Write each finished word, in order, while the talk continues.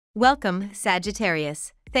Welcome,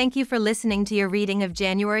 Sagittarius. Thank you for listening to your reading of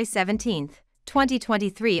January 17th,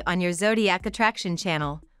 2023 on your Zodiac Attraction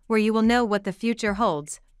channel, where you will know what the future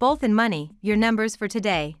holds, both in money, your numbers for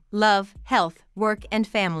today, love, health, work and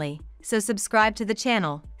family. So subscribe to the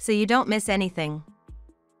channel, so you don't miss anything.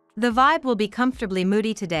 The vibe will be comfortably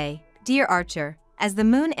moody today, dear Archer, as the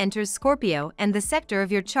moon enters Scorpio and the sector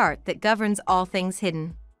of your chart that governs all things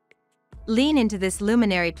hidden. Lean into this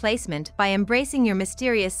luminary placement by embracing your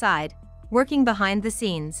mysterious side, working behind the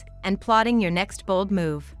scenes, and plotting your next bold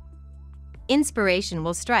move. Inspiration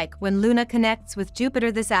will strike when Luna connects with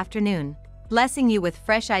Jupiter this afternoon, blessing you with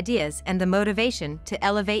fresh ideas and the motivation to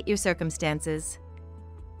elevate your circumstances.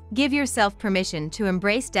 Give yourself permission to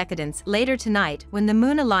embrace decadence later tonight when the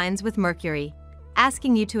moon aligns with Mercury,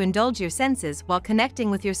 asking you to indulge your senses while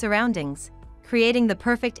connecting with your surroundings, creating the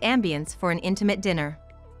perfect ambience for an intimate dinner.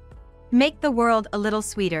 Make the world a little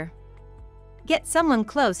sweeter. Get someone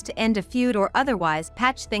close to end a feud or otherwise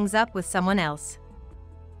patch things up with someone else.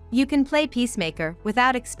 You can play peacemaker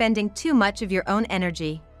without expending too much of your own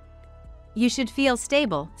energy. You should feel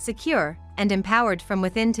stable, secure, and empowered from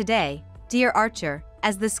within today, dear Archer,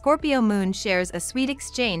 as the Scorpio moon shares a sweet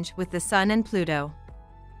exchange with the Sun and Pluto.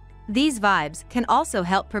 These vibes can also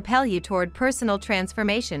help propel you toward personal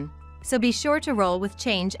transformation, so be sure to roll with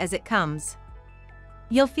change as it comes.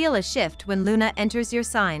 You'll feel a shift when Luna enters your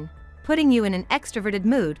sign, putting you in an extroverted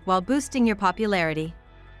mood while boosting your popularity.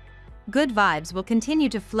 Good vibes will continue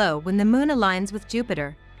to flow when the moon aligns with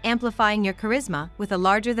Jupiter, amplifying your charisma with a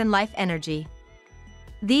larger-than-life energy.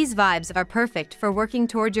 These vibes are perfect for working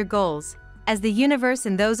toward your goals, as the universe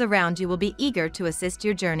and those around you will be eager to assist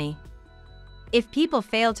your journey. If people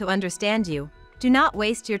fail to understand you, do not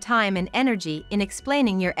waste your time and energy in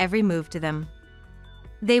explaining your every move to them.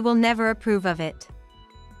 They will never approve of it.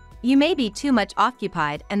 You may be too much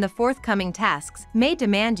occupied, and the forthcoming tasks may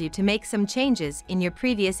demand you to make some changes in your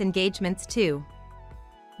previous engagements too.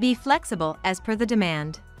 Be flexible as per the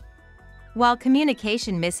demand. While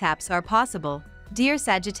communication mishaps are possible, dear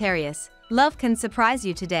Sagittarius, love can surprise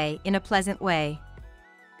you today in a pleasant way.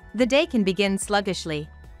 The day can begin sluggishly,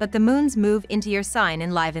 but the moon's move into your sign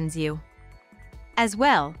enlivens you. As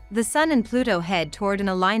well, the Sun and Pluto head toward an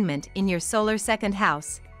alignment in your solar second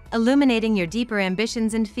house, illuminating your deeper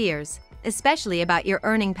ambitions and fears, especially about your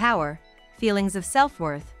earning power, feelings of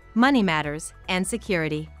self-worth, money matters, and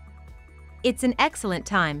security. It's an excellent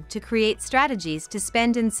time to create strategies to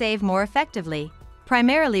spend and save more effectively,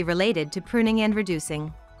 primarily related to pruning and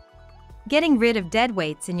reducing. Getting rid of dead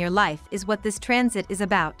weights in your life is what this transit is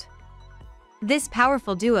about. This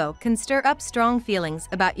powerful duo can stir up strong feelings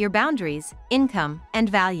about your boundaries, income, and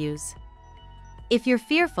values. If you're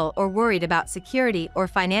fearful or worried about security or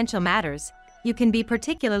financial matters, you can be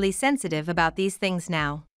particularly sensitive about these things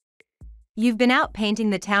now. You've been out painting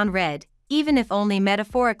the town red, even if only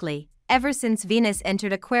metaphorically, ever since Venus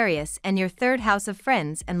entered Aquarius and your third house of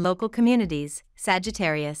friends and local communities,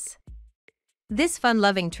 Sagittarius. This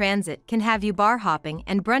fun-loving transit can have you bar hopping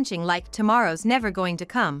and brunching like tomorrow's never going to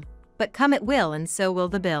come, but come it will, and so will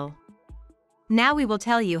the bill. Now we will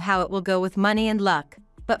tell you how it will go with money and luck.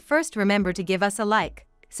 But first, remember to give us a like,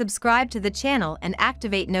 subscribe to the channel and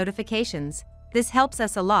activate notifications. This helps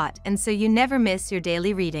us a lot, and so you never miss your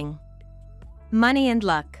daily reading. Money and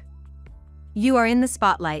luck. You are in the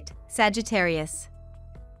spotlight, Sagittarius.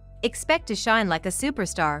 Expect to shine like a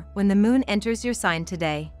superstar when the moon enters your sign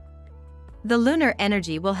today. The lunar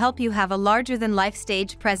energy will help you have a larger-than-life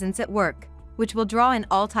stage presence at work, which will draw in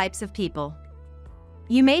all types of people.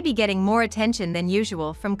 You may be getting more attention than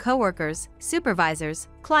usual from coworkers, supervisors,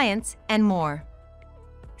 clients, and more.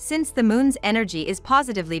 Since the moon's energy is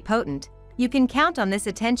positively potent, you can count on this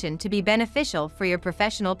attention to be beneficial for your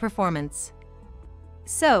professional performance.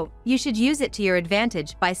 So, you should use it to your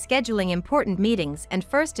advantage by scheduling important meetings and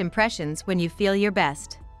first impressions when you feel your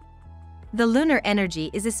best. The lunar energy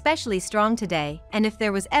is especially strong today, and if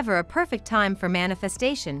there was ever a perfect time for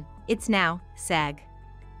manifestation, it's now, Sag.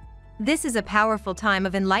 This is a powerful time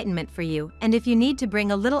of enlightenment for you, and if you need to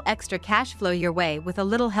bring a little extra cash flow your way with a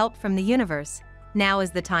little help from the universe, now is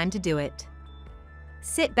the time to do it.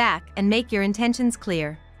 Sit back and make your intentions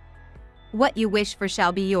clear. What you wish for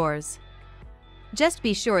shall be yours. Just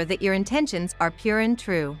be sure that your intentions are pure and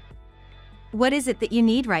true. What is it that you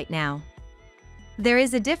need right now? There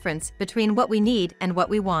is a difference between what we need and what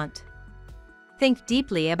we want. Think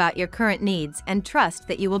deeply about your current needs and trust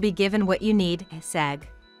that you will be given what you need, Sag.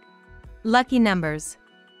 Lucky numbers.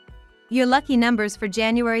 Your lucky numbers for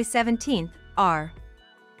January 17th are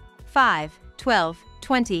 5, 12,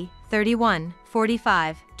 20, 31,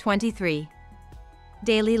 45, 23.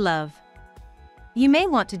 Daily love. You may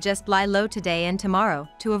want to just lie low today and tomorrow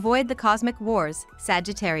to avoid the cosmic wars,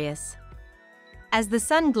 Sagittarius. As the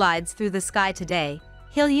sun glides through the sky today,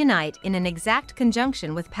 he'll unite in an exact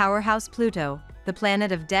conjunction with powerhouse Pluto, the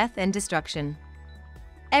planet of death and destruction.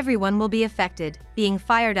 Everyone will be affected, being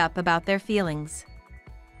fired up about their feelings.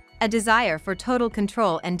 A desire for total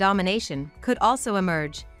control and domination could also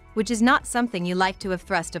emerge, which is not something you like to have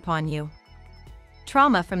thrust upon you.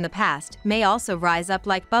 Trauma from the past may also rise up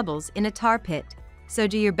like bubbles in a tar pit, so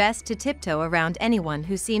do your best to tiptoe around anyone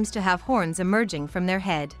who seems to have horns emerging from their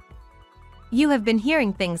head. You have been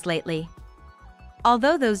hearing things lately.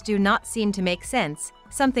 Although those do not seem to make sense,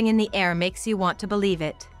 something in the air makes you want to believe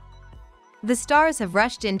it. The stars have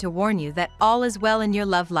rushed in to warn you that all is well in your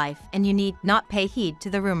love life and you need not pay heed to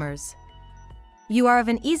the rumors. You are of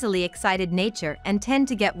an easily excited nature and tend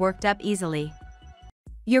to get worked up easily.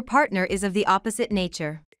 Your partner is of the opposite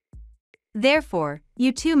nature. Therefore,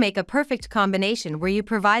 you two make a perfect combination where you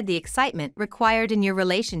provide the excitement required in your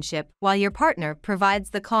relationship while your partner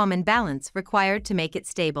provides the calm and balance required to make it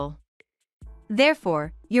stable.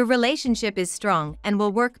 Therefore, your relationship is strong and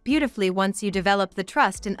will work beautifully once you develop the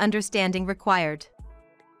trust and understanding required.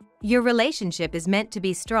 Your relationship is meant to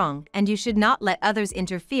be strong and you should not let others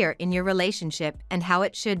interfere in your relationship and how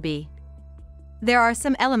it should be. There are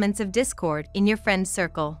some elements of discord in your friend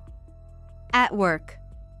circle. At work,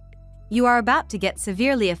 you are about to get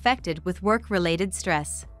severely affected with work-related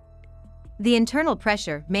stress. The internal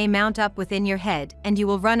pressure may mount up within your head and you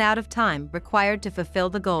will run out of time required to fulfill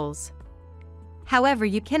the goals. However,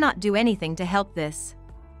 you cannot do anything to help this.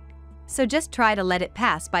 So just try to let it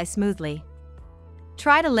pass by smoothly.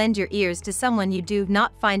 Try to lend your ears to someone you do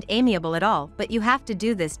not find amiable at all, but you have to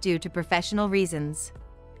do this due to professional reasons.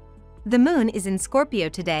 The moon is in Scorpio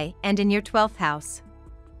today and in your 12th house.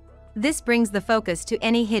 This brings the focus to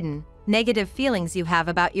any hidden, negative feelings you have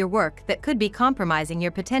about your work that could be compromising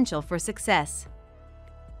your potential for success.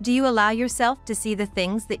 Do you allow yourself to see the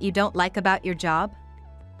things that you don't like about your job?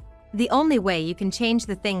 The only way you can change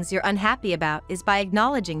the things you're unhappy about is by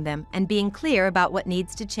acknowledging them and being clear about what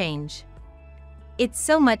needs to change. It's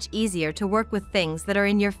so much easier to work with things that are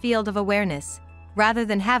in your field of awareness, rather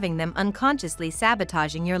than having them unconsciously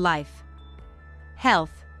sabotaging your life.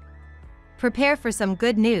 Health. Prepare for some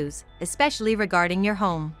good news, especially regarding your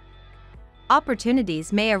home.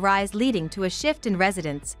 Opportunities may arise leading to a shift in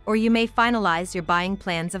residence, or you may finalize your buying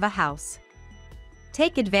plans of a house.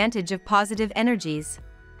 Take advantage of positive energies.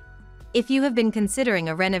 If you have been considering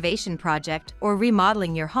a renovation project or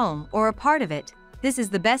remodeling your home or a part of it, this is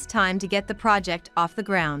the best time to get the project off the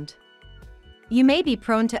ground. You may be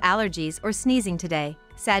prone to allergies or sneezing today,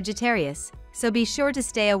 Sagittarius, so be sure to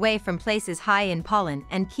stay away from places high in pollen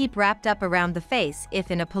and keep wrapped up around the face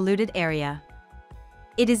if in a polluted area.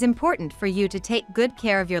 It is important for you to take good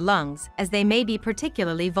care of your lungs as they may be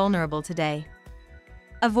particularly vulnerable today.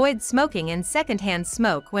 Avoid smoking and secondhand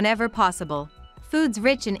smoke whenever possible. Foods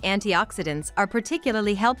rich in antioxidants are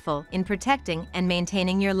particularly helpful in protecting and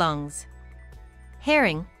maintaining your lungs.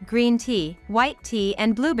 Herring, green tea, white tea,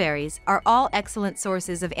 and blueberries are all excellent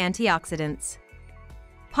sources of antioxidants.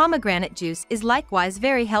 Pomegranate juice is likewise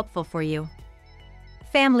very helpful for you.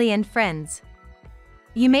 Family and friends.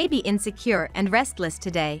 You may be insecure and restless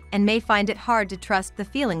today and may find it hard to trust the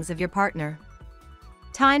feelings of your partner.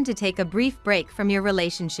 Time to take a brief break from your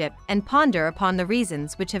relationship and ponder upon the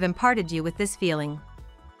reasons which have imparted you with this feeling.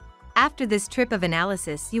 After this trip of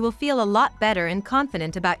analysis, you will feel a lot better and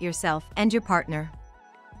confident about yourself and your partner.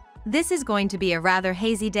 This is going to be a rather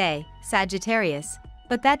hazy day, Sagittarius,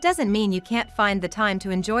 but that doesn't mean you can't find the time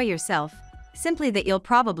to enjoy yourself, simply that you'll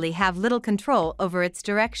probably have little control over its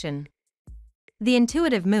direction. The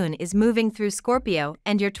intuitive moon is moving through Scorpio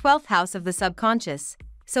and your 12th house of the subconscious,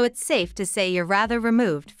 so it's safe to say you're rather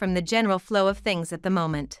removed from the general flow of things at the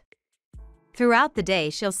moment. Throughout the day,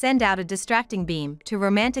 she'll send out a distracting beam to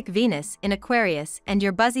romantic Venus in Aquarius and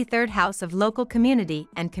your buzzy 3rd house of local community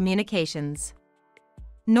and communications.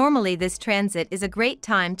 Normally, this transit is a great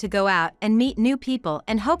time to go out and meet new people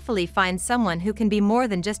and hopefully find someone who can be more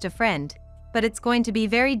than just a friend, but it's going to be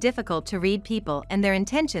very difficult to read people and their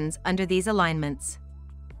intentions under these alignments.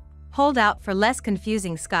 Hold out for less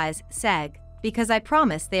confusing skies, Sag, because I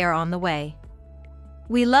promise they are on the way.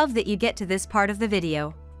 We love that you get to this part of the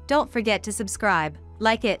video. Don't forget to subscribe,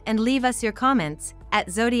 like it, and leave us your comments.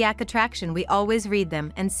 At Zodiac Attraction, we always read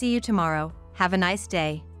them, and see you tomorrow. Have a nice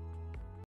day.